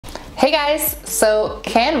Hey guys, so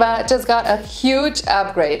Canva just got a huge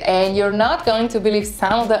upgrade and you're not going to believe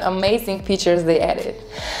some of the amazing features they added.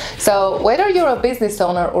 So whether you're a business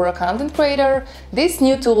owner or a content creator, these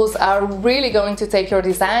new tools are really going to take your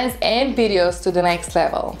designs and videos to the next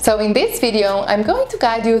level. So in this video, I'm going to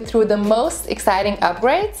guide you through the most exciting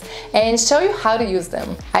upgrades and show you how to use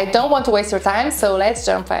them. I don't want to waste your time, so let's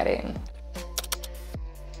jump right in.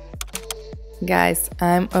 Guys,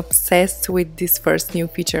 I'm obsessed with this first new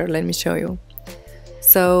feature, let me show you.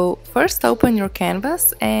 So first open your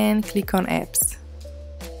canvas and click on apps.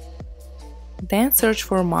 Then search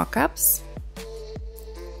for mockups.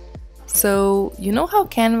 So you know how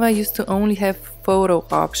Canva used to only have photo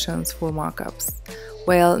options for mockups?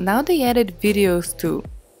 Well, now they added videos too.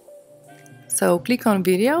 So click on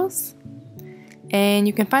videos. And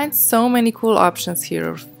you can find so many cool options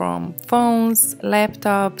here, from phones,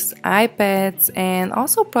 laptops, iPads, and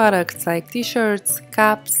also products like t-shirts,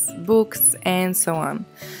 cups, books, and so on.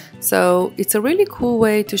 So it's a really cool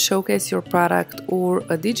way to showcase your product or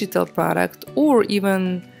a digital product or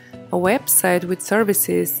even a website with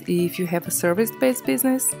services if you have a service-based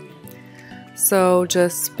business. So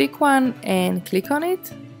just pick one and click on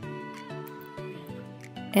it.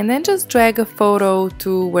 And then just drag a photo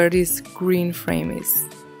to where this green frame is.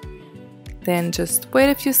 Then just wait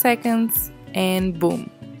a few seconds and boom.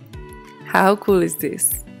 How cool is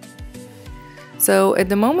this? So at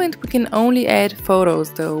the moment we can only add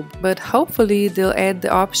photos though, but hopefully they'll add the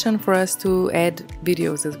option for us to add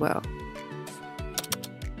videos as well.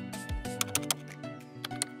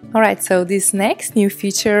 Alright, so this next new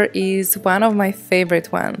feature is one of my favorite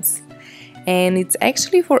ones. And it's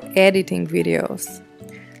actually for editing videos.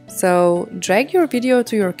 So drag your video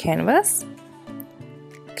to your canvas,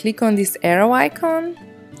 click on this arrow icon,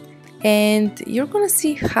 and you're gonna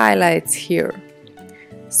see highlights here.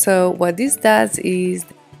 So what this does is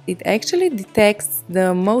it actually detects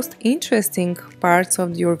the most interesting parts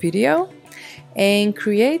of your video and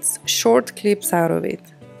creates short clips out of it.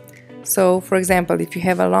 So for example, if you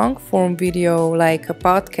have a long form video like a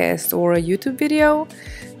podcast or a YouTube video,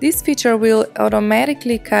 this feature will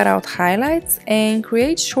automatically cut out highlights and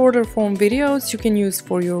create shorter form videos you can use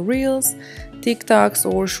for your Reels,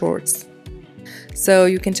 TikToks or Shorts. So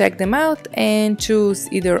you can check them out and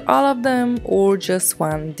choose either all of them or just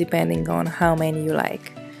one, depending on how many you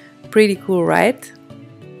like. Pretty cool, right?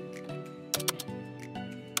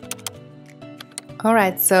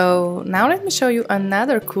 Alright, so now let me show you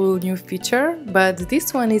another cool new feature, but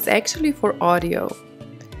this one is actually for audio.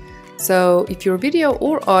 So if your video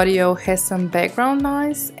or audio has some background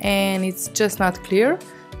noise and it's just not clear,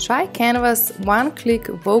 try Canva's one-click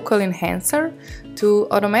vocal enhancer to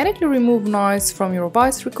automatically remove noise from your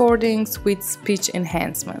voice recordings with speech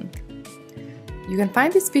enhancement. You can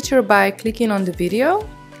find this feature by clicking on the video,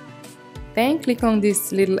 then click on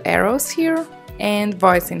these little arrows here and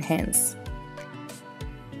voice enhance.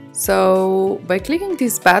 So by clicking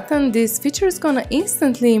this button, this feature is gonna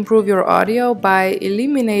instantly improve your audio by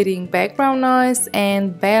eliminating background noise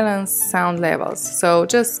and balance sound levels. So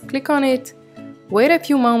just click on it, wait a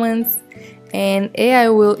few moments, and AI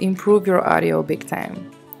will improve your audio big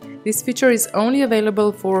time. This feature is only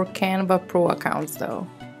available for Canva Pro accounts though.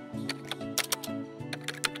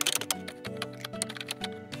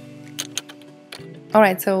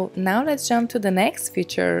 Alright, so now let's jump to the next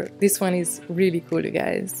feature. This one is really cool, you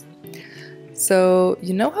guys. So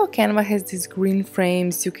you know how Canva has these green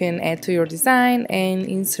frames you can add to your design and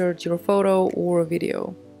insert your photo or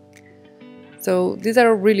video. So these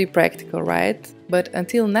are really practical, right? But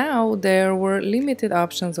until now there were limited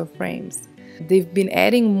options of frames. They've been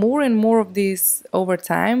adding more and more of these over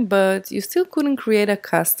time, but you still couldn't create a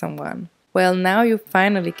custom one. Well, now you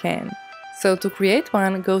finally can. So to create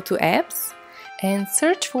one, go to Apps and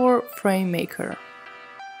search for Frame Maker.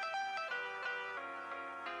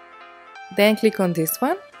 Then click on this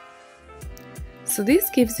one. So this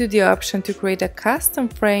gives you the option to create a custom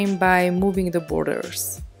frame by moving the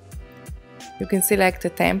borders. You can select a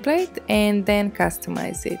template and then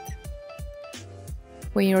customize it.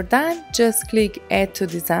 When you're done, just click Add to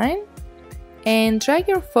Design and drag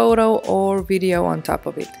your photo or video on top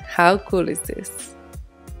of it. How cool is this?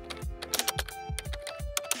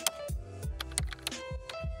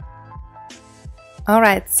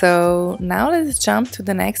 Alright, so now let's jump to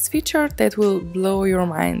the next feature that will blow your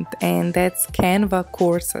mind, and that's Canva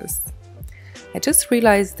courses. I just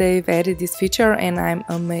realized they've added this feature and I'm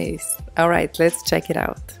amazed. Alright, let's check it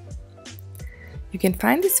out. You can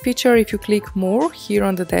find this feature if you click More here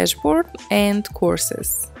on the dashboard and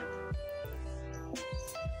Courses.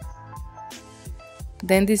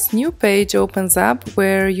 Then this new page opens up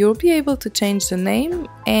where you'll be able to change the name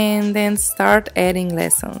and then start adding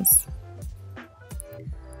lessons.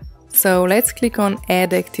 So let's click on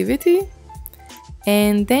Add Activity,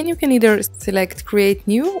 and then you can either select Create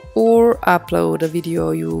New or upload a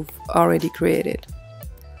video you've already created.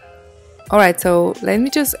 Alright, so let me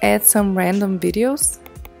just add some random videos.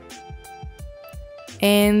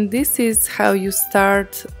 And this is how you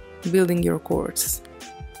start building your course.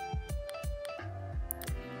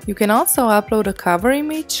 You can also upload a cover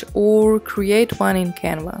image or create one in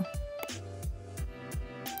Canva.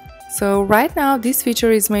 So right now this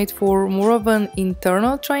feature is made for more of an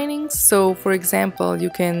internal training. So for example, you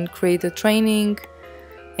can create a training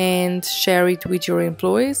and share it with your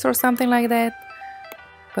employees or something like that.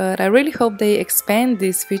 But I really hope they expand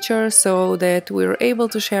this feature so that we're able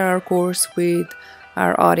to share our course with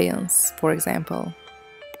our audience, for example.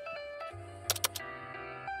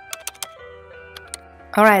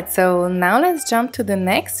 Alright, so now let's jump to the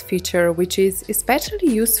next feature, which is especially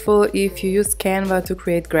useful if you use Canva to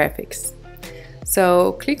create graphics.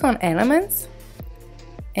 So click on Elements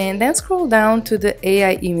and then scroll down to the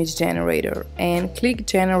AI image generator and click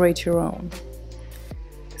Generate Your Own.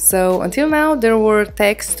 So until now there were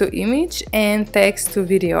text to image and text to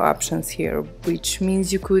video options here, which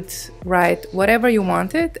means you could write whatever you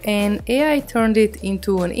wanted and AI turned it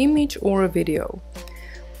into an image or a video.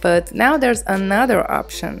 But now there's another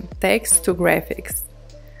option, text to graphics.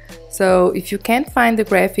 So if you can't find the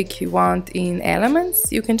graphic you want in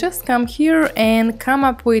Elements, you can just come here and come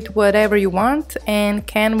up with whatever you want and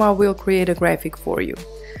Canva will create a graphic for you.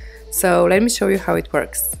 So let me show you how it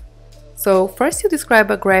works. So first you describe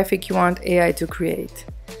a graphic you want AI to create.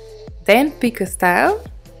 Then pick a style,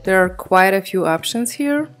 there are quite a few options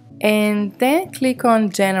here, and then click on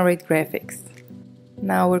Generate Graphics.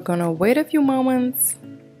 Now we're gonna wait a few moments.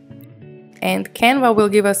 And Canva will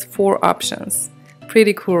give us 4 options.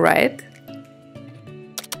 Pretty cool, right?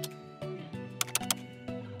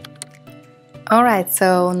 Alright,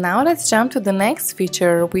 so now let's jump to the next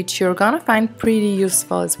feature, which you're gonna find pretty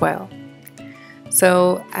useful as well.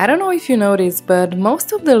 So, I don't know if you noticed, but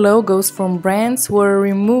most of the logos from brands were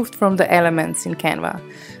removed from the elements in Canva.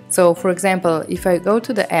 So, for example, if I go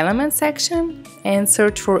to the Elements section and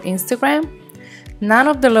search for Instagram, none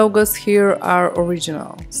of the logos here are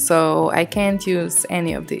original, so I can't use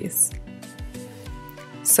any of these.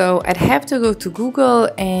 So I'd have to go to Google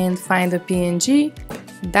and find a PNG,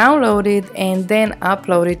 download it, and then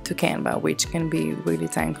upload it to Canva, which can be really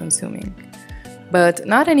time consuming. But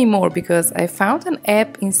not anymore, because I found an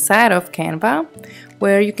app inside of Canva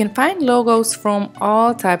where you can find logos from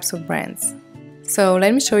all types of brands. So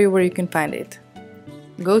let me show you where you can find it.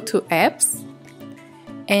 Go to Apps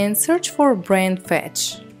and search for Brand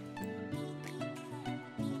Fetch.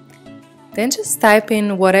 Then just type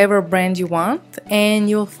in whatever brand you want and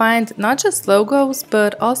you'll find not just logos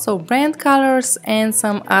but also brand colors and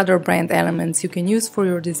some other brand elements you can use for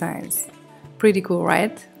your designs. Pretty cool,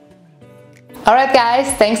 right? Alright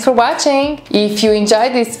guys, thanks for watching! If you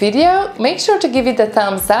enjoyed this video, make sure to give it a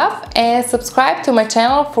thumbs up and subscribe to my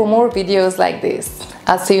channel for more videos like this.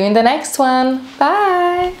 I'll see you in the next one.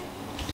 Bye!